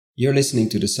You're listening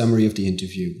to the summary of the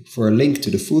interview. For a link to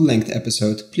the full-length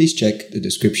episode, please check the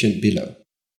description below.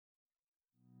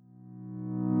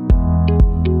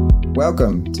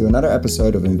 Welcome to another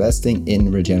episode of Investing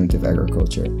in Regenerative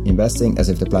Agriculture, Investing as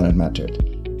if the Planet Mattered,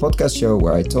 a podcast show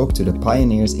where I talk to the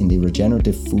pioneers in the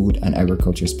regenerative food and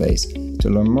agriculture space to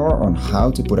learn more on how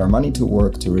to put our money to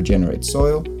work to regenerate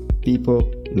soil,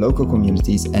 people, local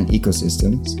communities and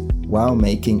ecosystems while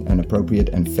making an appropriate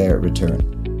and fair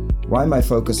return. Why my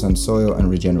focus on soil and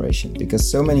regeneration?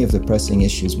 Because so many of the pressing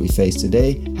issues we face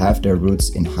today have their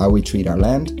roots in how we treat our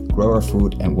land, grow our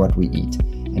food and what we eat.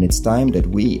 And it's time that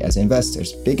we as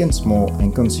investors, big and small,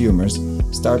 and consumers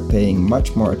start paying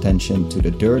much more attention to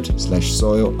the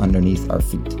dirt/soil underneath our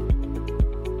feet.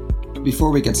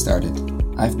 Before we get started,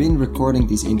 I've been recording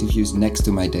these interviews next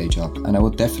to my day job, and I will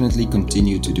definitely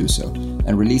continue to do so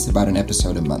and release about an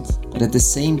episode a month. But at the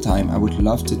same time, I would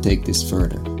love to take this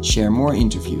further, share more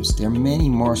interviews. There are many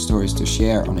more stories to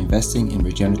share on investing in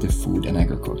regenerative food and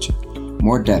agriculture.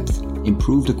 More depth,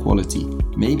 improve the quality,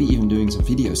 maybe even doing some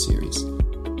video series.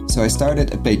 So I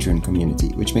started a Patreon community,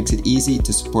 which makes it easy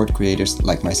to support creators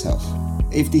like myself.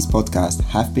 If these podcasts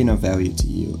have been of value to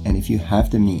you, and if you have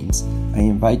the means, I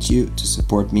invite you to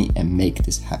support me and make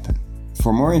this happen.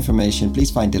 For more information,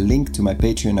 please find the link to my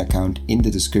Patreon account in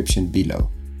the description below.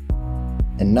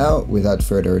 And now, without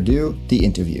further ado, the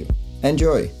interview.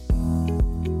 Enjoy!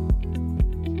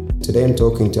 Today I'm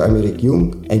talking to Aymeric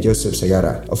Jung and Joseph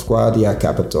Segarra of Quadia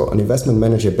Capital, an investment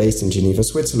manager based in Geneva,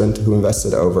 Switzerland, who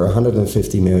invested over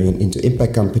 150 million into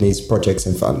impact companies, projects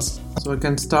and funds. So I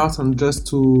can start and just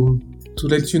to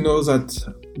let you know that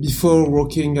before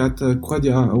working at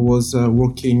Quadia, I was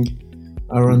working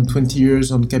around 20 years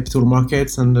on capital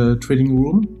markets and the trading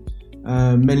room,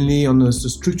 mainly on the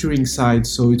structuring side.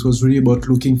 So it was really about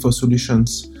looking for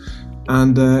solutions.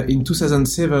 And in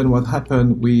 2007, what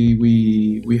happened?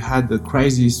 We had a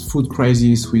crisis, food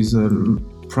crisis, with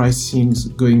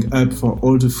pricings going up for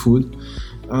all the food,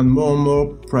 and more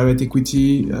private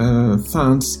equity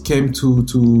funds came to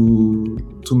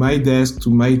my desk, to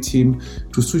my team,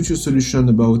 to structure solution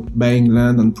about buying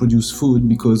land and produce food,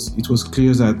 because it was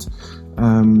clear that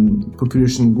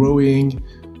population growing,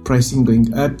 pricing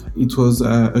going up, it was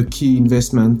a key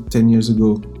investment 10 years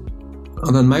ago.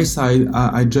 And on my side,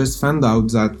 I just found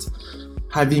out that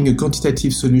having a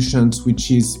quantitative solution,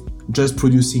 which is just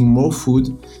producing more food,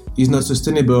 is not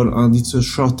sustainable, and it's a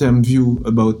short-term view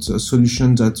about a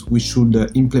solution that we should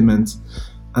implement.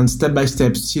 And step by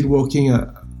step, still working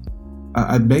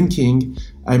at banking,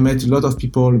 I met a lot of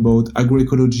people about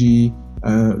agroecology,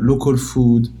 local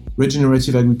food,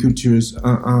 regenerative agricultures,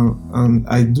 and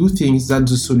I do think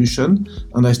that's the solution.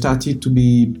 And I started to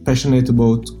be passionate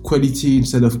about quality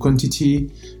instead of quantity,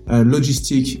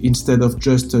 logistic instead of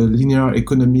just a linear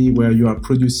economy where you are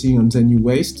producing and then you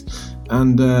waste.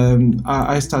 And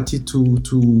I started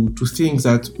to think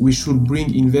that we should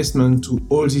bring investment to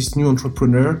all these new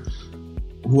entrepreneurs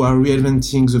who are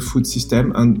reinventing the food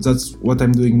system, and that's what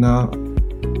I'm doing now.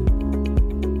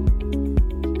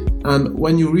 And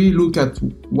when you really look at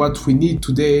what we need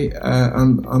today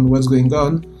and what's going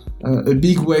on, a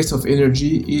big waste of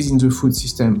energy is in the food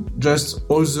system. Just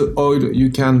all the oil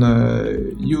you can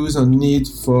use and need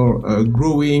for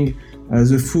growing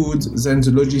the food, then the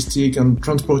logistic and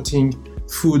transporting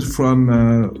food from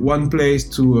one place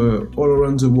to all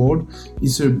around the world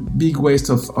is a big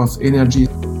waste of energy.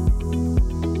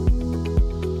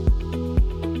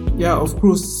 Yeah, of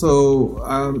course. So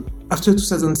after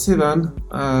 2007,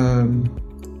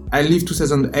 I left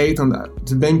 2008, and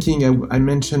the banking I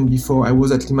mentioned before, I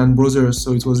was at Lehman Brothers,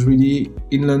 so it was really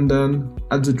in London,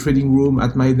 at the trading room,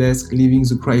 at my desk, living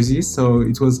the crisis. So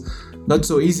it was not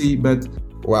so easy, but...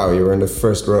 Wow, you were in the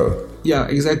first row. Yeah,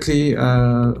 exactly.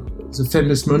 The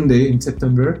famous Monday in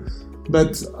September.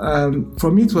 But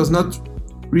for me, it was not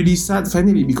really sad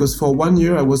finally, because for 1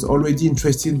 year I was already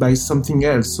interested by something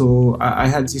else. So I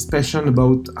had this passion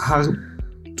about how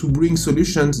to bring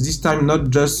solutions, this time not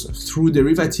just through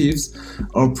derivatives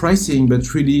or pricing,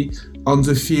 but really on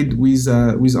the field with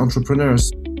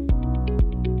entrepreneurs.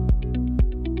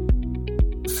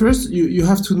 First, you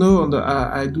have to know, and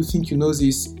I do think you know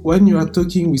this, when you are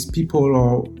talking with people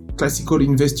or classical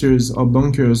investors or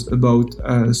bankers about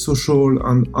social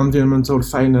and environmental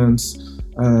finance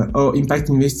or impact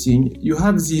investing, you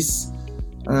have this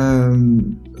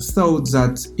thought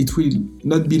that it will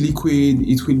not be liquid,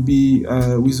 it will be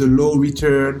with a low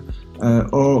return,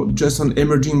 or just an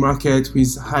emerging market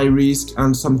with high risk,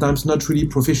 and sometimes not really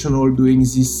professional doing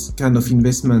this kind of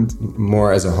investment.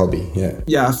 More as a hobby, yeah.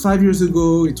 Yeah, 5 years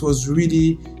ago, it was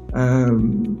really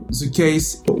the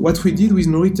case. What we did with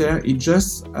Nourriter is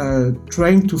just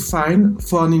trying to find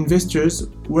for an investors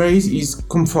where is his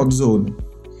comfort zone.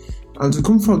 And the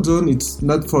comfort zone, it's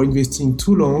not for investing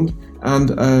too long and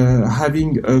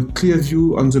having a clear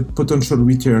view on the potential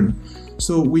return.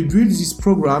 So we built this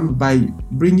program by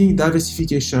bringing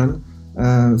diversification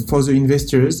for the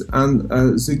investors, and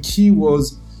the key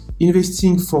was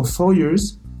investing for 4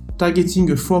 years, targeting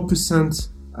a 4%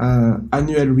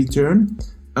 annual return,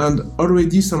 and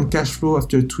already some cash flow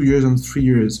after 2 years and 3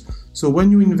 years. So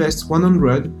when you invest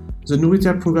 100, the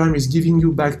Nourriter program is giving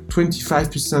you back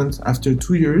 25% after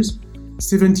 2 years,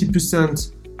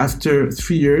 70% after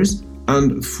 3 years,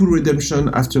 and full redemption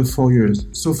after 4 years.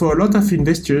 So for a lot of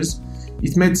investors,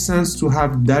 it made sense to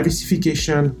have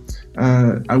diversification,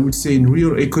 I would say, in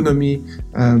real economy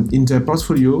in their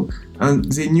portfolio, and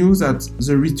they knew that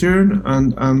the return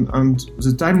and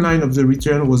the timeline of the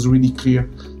return was really clear.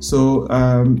 So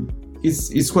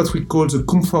it's what we call the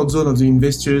comfort zone of the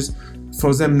investors,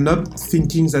 for them not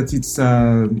thinking that it's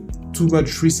too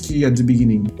much risky at the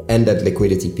beginning. And that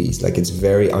liquidity piece, like it's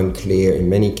very unclear in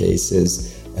many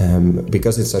cases,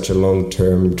 because it's such a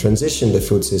long-term transition, the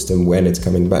food system, when it's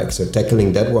coming back. So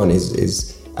tackling that one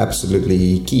is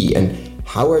absolutely key. And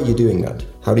how are you doing that?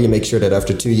 How do you make sure that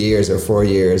after 2 years or 4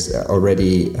 years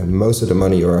already most of the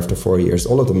money, or after 4 years,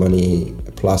 all of the money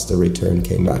plus the return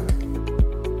came back?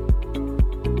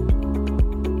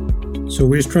 So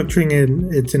we're structuring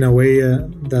it in a way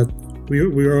that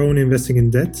we are only investing in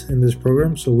debt in this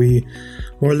program. So we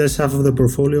more or less half of the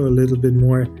portfolio, a little bit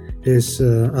more, is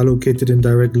allocated in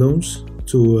direct loans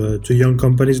to young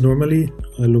companies normally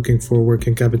looking for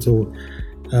working capital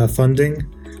funding.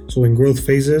 So in growth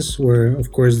phases, where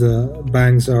of course the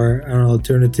banks are an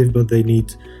alternative, but they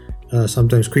need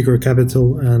sometimes quicker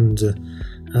capital and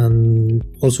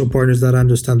also partners that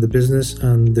understand the business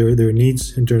and their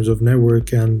needs in terms of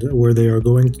network and where they are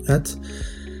going at.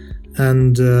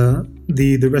 And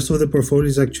the rest of the portfolio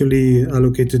is actually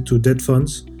allocated to debt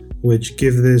funds, which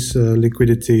give this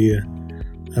liquidity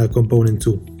component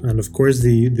too. And of course,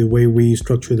 the way we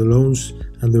structure the loans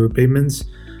and the repayments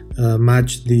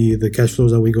match the cash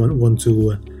flows that we want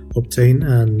to obtain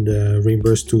and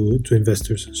reimburse to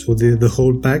investors. So the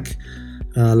whole pack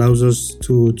allows us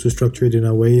to structure it in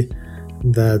a way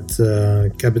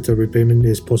that capital repayment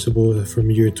is possible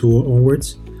from year 2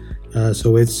 onwards.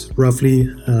 So it's roughly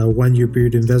a 1 year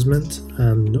period investment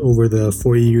and over the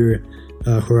 4-year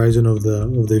horizon of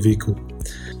the vehicle.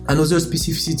 Another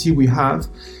specificity we have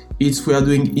is we are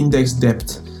doing index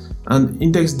debt. And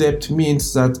index debt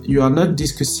means that you are not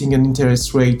discussing an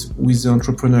interest rate with the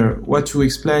entrepreneur. What you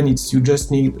explain is you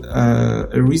just need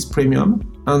a risk premium,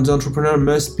 and the entrepreneur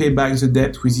must pay back the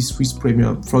debt with this risk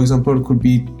premium. For example, it could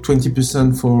be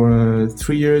 20% for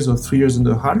 3 years or 3 years and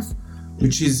a half,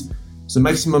 which is the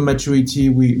maximum maturity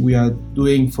we are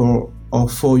doing for our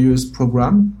 4 years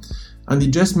program. And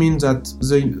it just means that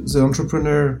the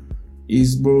entrepreneur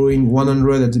is borrowing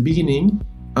 100 at the beginning,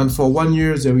 and for 1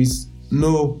 year there is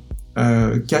no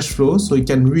cash flow, so he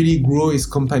can really grow his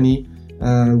company.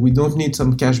 We don't need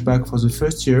some cash back for the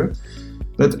first year.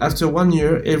 But after 1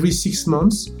 year, every 6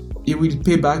 months, he will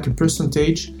pay back a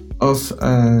percentage of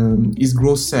his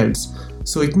gross sales.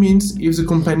 So it means if the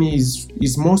company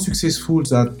is more successful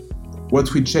than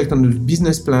what we checked on the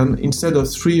business plan, instead of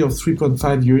 3 or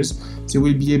 3.5 years, they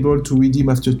will be able to redeem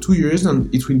after 2 years, and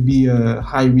it will be a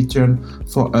high return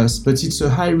for us. But it's a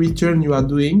high return you are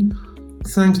doing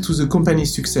thanks to the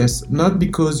company's success, not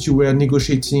because you were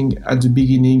negotiating at the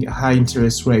beginning high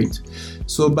interest rate.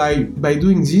 So by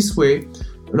doing this way,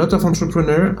 a lot of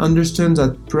entrepreneurs understand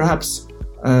that perhaps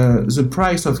the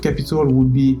price of capital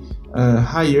would be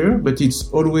higher, but it's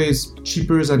always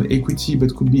cheaper than equity,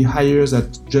 but could be higher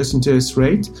than just interest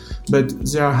rate. But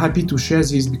they are happy to share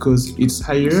this because it's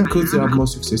higher, because they are more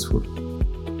successful.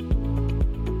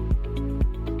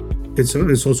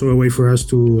 It's also a way for us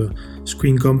to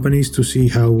screen companies to see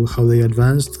how they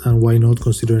advanced and why not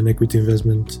consider an equity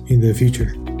investment in the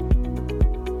future.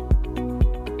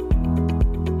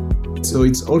 So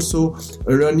it's also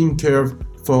a learning curve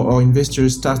for our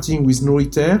investors, starting with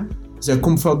Nourriter, their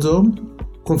comfort zone,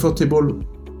 comfortable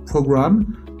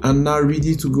program, and now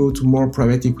ready to go to more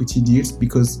private equity deals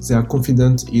because they are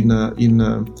confident in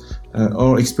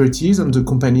our expertise and the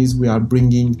companies we are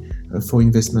bringing for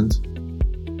investment.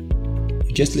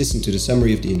 You just listened to the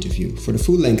summary of the interview. For the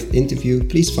full-length interview,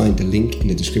 please find the link in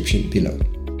the description below.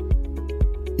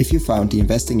 If you found the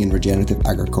Investing in Regenerative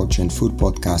Agriculture and Food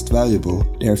podcast valuable,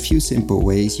 there are a few simple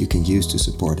ways you can use to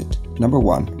support it. Number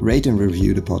 1, rate and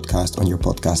review the podcast on your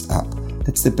podcast app.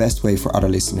 That's the best way for other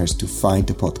listeners to find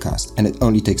the podcast, and it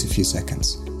only takes a few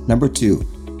seconds. Number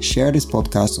 2, share this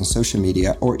podcast on social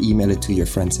media or email it to your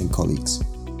friends and colleagues.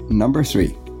 Number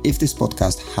 3, if this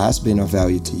podcast has been of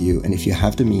value to you and if you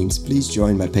have the means, please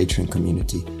join my Patreon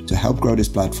community to help grow this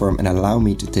platform and allow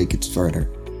me to take it further.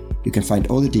 You can find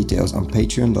all the details on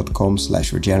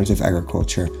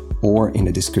patreon.com/regenerativeagriculture or in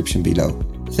the description below.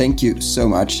 Thank you so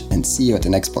much and see you at the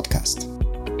next podcast.